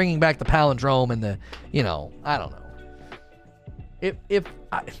bringing back the Palindrome and the, you know, I don't know.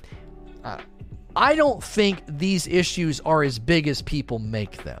 I don't think these issues are as big as people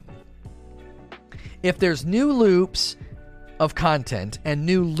make them. If there's new loops of content and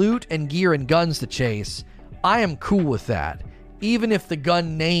new loot and gear and guns to chase, I am cool with that. Even if the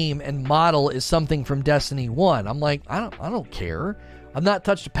gun name and model is something from Destiny 1, I'm like, I don't care. I've not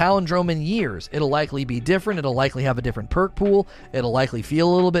touched a Palindrome in years. It'll likely be different. It'll likely have a different perk pool. It'll likely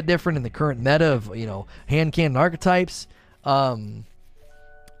feel a little bit different in the current meta of, you know, hand cannon archetypes. I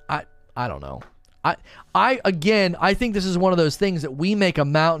don't know. I think this is one of those things that we make a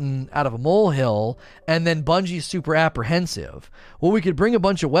mountain out of a molehill, and then Bungie's super apprehensive. Well, we could bring a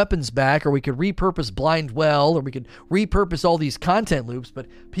bunch of weapons back, or we could repurpose Blind Well, or we could repurpose all these content loops, but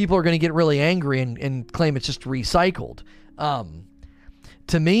people are going to get really angry and claim it's just recycled.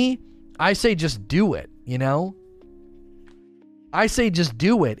 To me, I say just do it, you know? I say just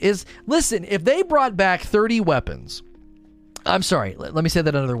do it. Listen, if they brought back 30 weapons... I'm sorry, let me say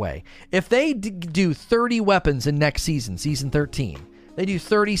that another way. If they do 30 weapons in next season, season 13, they do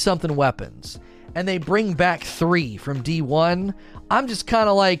 30-something weapons, and they bring back 3 from D1, I'm just kind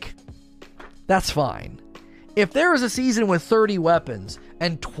of like, that's fine. If there was a season with 30 weapons,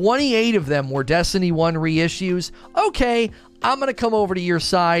 and 28 of them were Destiny 1 reissues, okay, I'm going to come over to your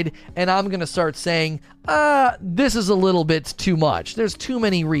side, and I'm going to start saying, this is a little bit too much. There's too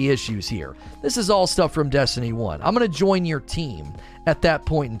many reissues here. This is all stuff from Destiny 1. I'm going to join your team at that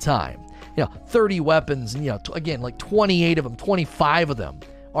point in time. You know, 30 weapons, and, you know, again, like 28 of them, 25 of them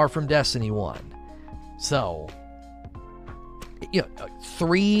are from Destiny 1. So, you know,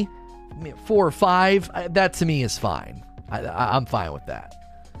 3, 4 or 5, that to me is fine. I'm fine with that.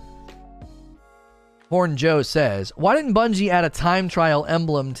 Horn Joe says, why didn't Bungie add a time trial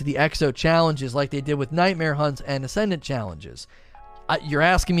emblem to the Exo challenges like they did with Nightmare Hunts and Ascendant challenges? You're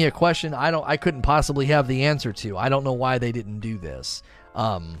asking me a question I couldn't possibly have the answer to. I don't know why they didn't do this.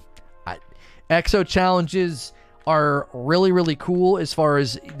 Exo challenges are really, really cool as far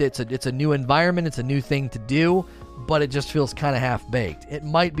as it's a new environment, it's a new thing to do, but it just feels kind of half-baked. It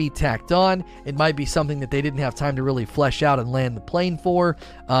might be tacked on. It might be something that they didn't have time to really flesh out and land the plane for,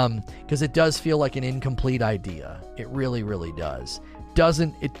 because it does feel like an incomplete idea. It really, really does.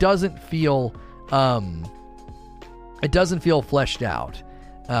 It doesn't feel fleshed out.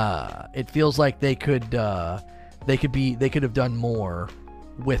 It feels like they could have done more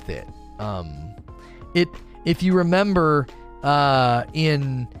with it. If you remember,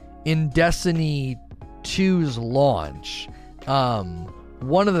 in Destiny 2's launch,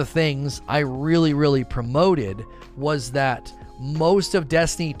 one of the things I really, really promoted was that most of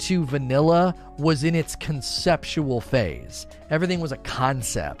Destiny 2 vanilla was in its conceptual phase. Everything was a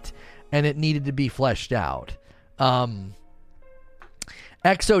concept, and it needed to be fleshed out.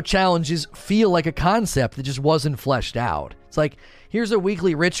 Exo challenges feel like a concept that just wasn't fleshed out. It's like, here's a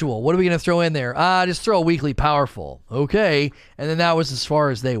weekly ritual. What are we going to throw in there? Just throw a weekly powerful. Okay. And then that was as far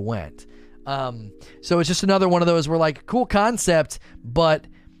as they went. So it's just another one of those where, like, cool concept, but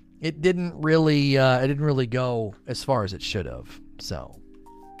it didn't really go as far as it should have. So,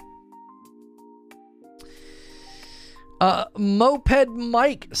 Moped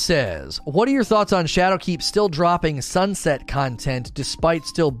Mike says, what are your thoughts on Shadowkeep still dropping Sunset content despite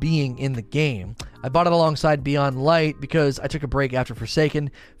still being in the game? I bought it alongside Beyond Light because I took a break after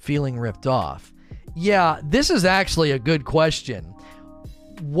Forsaken, feeling ripped off. Yeah, this is actually a good question.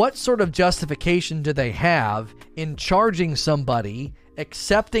 What sort of justification do they have in charging somebody,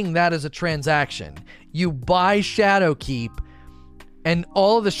 accepting that as a transaction? You buy Shadowkeep, and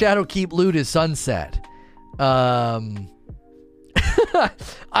all of the Shadowkeep loot is Sunset. I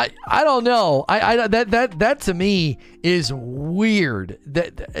don't know. That to me is weird.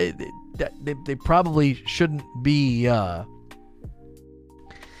 That they probably shouldn't be. I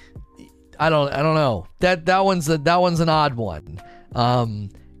don't know. That one's an odd one.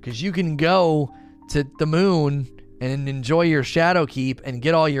 Because you can go to the moon and enjoy your Shadowkeep and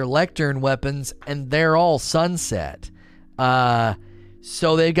get all your Lectern weapons, and they're all Sunset.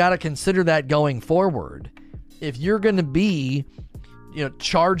 So they've got to consider that going forward. If you're going to be,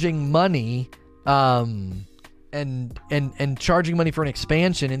 charging money, and charging money for an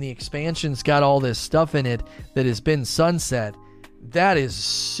expansion, and the expansion's got all this stuff in it that has been Sunset, that is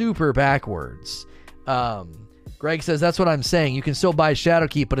super backwards. Greg says, that's what I'm saying. You can still buy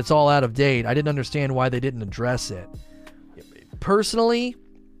Shadowkeep, but it's all out of date. I didn't understand why they didn't address it. Personally,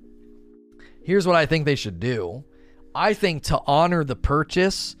 here's what I think they should do. I think to honor the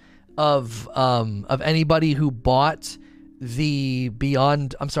purchase of anybody who bought anybody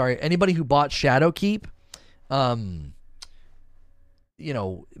who bought Shadowkeep,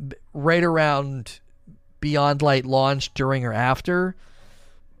 right around Beyond Light launch, during or after,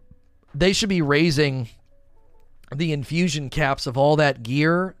 they should be raising the infusion caps of all that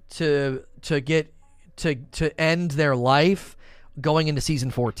gear to end their life going into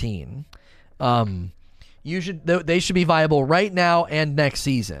season 14. They should be viable right now and next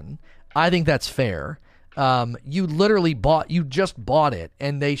season. I think that's fair. You just bought it,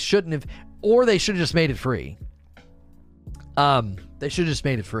 and they shouldn't have, or they should have just made it free. They should have just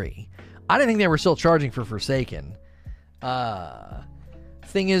made it free. I didn't think they were still charging for Forsaken.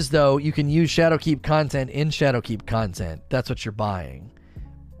 Thing is, though, you can use Shadowkeep content in Shadowkeep content. That's what you're buying.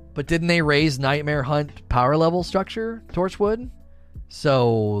 But didn't they raise Nightmare Hunt power level structure, Torchwood?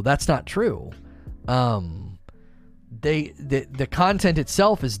 So that's not true. The content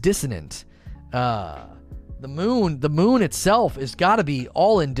itself is dissonant. The moon itself has got to be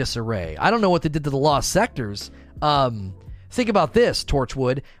all in disarray. I don't know what they did to the lost sectors. Think about this,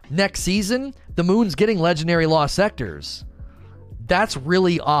 Torchwood. Next season, the moon's getting legendary lost sectors. That's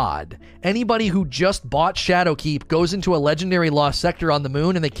really odd. Anybody who just bought Shadowkeep goes into a legendary lost sector on the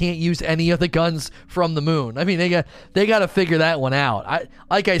moon, and they can't use any of the guns from the moon. I mean, they got to figure that one out.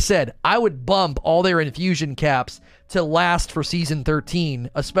 Like I said, I would bump all their infusion caps to last for season 13,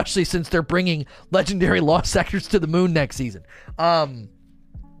 especially since they're bringing legendary lost sectors to the moon next season. I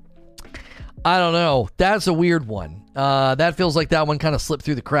don't know. That's a weird one. That feels like that one kind of slipped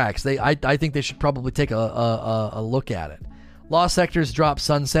through the cracks. I think they should probably take a look at it. Lost Sectors drop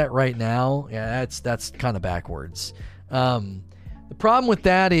Sunset right now. Yeah, that's kind of backwards. The problem with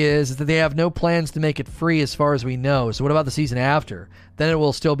that is that they have no plans to make it free as far as we know. So what about the season after? Then it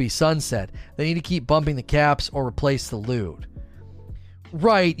will still be Sunset. They need to keep bumping the caps or replace the loot.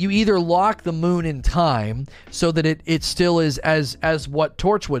 Right, you either lock the moon in time so that it still is as what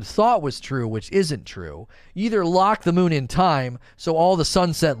Torchwood thought was true, which isn't true. You either lock the moon in time so all the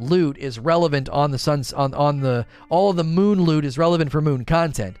Sunset loot is relevant on the all of the moon loot is relevant for moon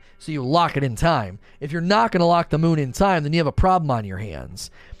content. So you lock it in time. If you're not going to lock the moon in time, then you have a problem on your hands.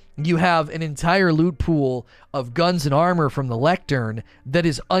 You have an entire loot pool of guns and armor from the Lectern that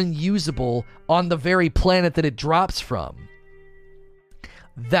is unusable on the very planet that it drops from.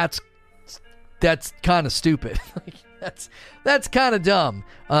 That's kind of stupid. that's kind of dumb.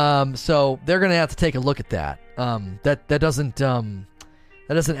 So they're gonna have to take a look at that. That doesn't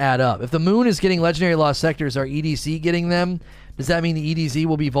add up. If the moon is getting legendary lost sectors, are EDZ getting them? Does that mean the EDZ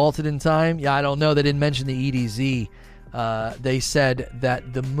will be vaulted in time? Yeah, I don't know. They didn't mention the EDZ. They said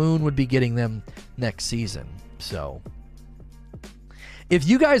that the moon would be getting them next season. So if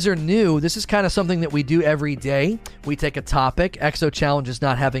you guys are new, this is kind of something that we do every day. We take a topic, Exo Challenge is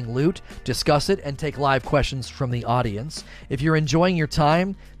not having loot, discuss it, and take live questions from the audience. If you're enjoying your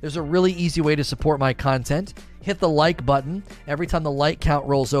time, there's a really easy way to support my content. Hit the like button. Every time the like count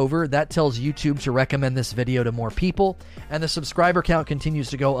rolls over, that tells YouTube to recommend this video to more people. And the subscriber count continues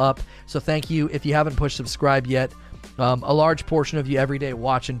to go up. So thank you. If you haven't pushed subscribe yet, a large portion of you every day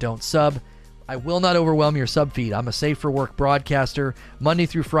watch and don't sub. I will not overwhelm your sub feed. I'm a safe for work broadcaster. Monday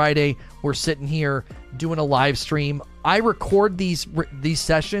through Friday, we're sitting here doing a live stream. I record these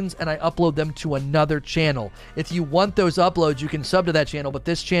sessions and I upload them to another channel. If you want those uploads, you can sub to that channel, but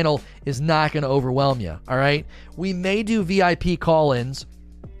this channel is not going to overwhelm you, all right? We may do VIP call-ins,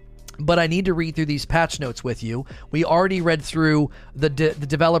 but I need to read through these patch notes with you. We already read through the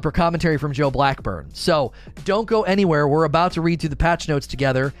developer commentary from Joe Blackburn. So don't go anywhere. We're about to read through the patch notes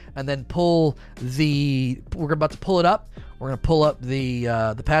together and then we're about to pull it up. We're going to pull up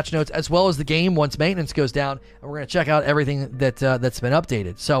the patch notes as well as the game once maintenance goes down, and we're going to check out everything that's been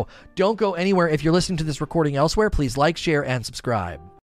updated. So don't go anywhere. If you're listening to this recording elsewhere, please like, share, and subscribe.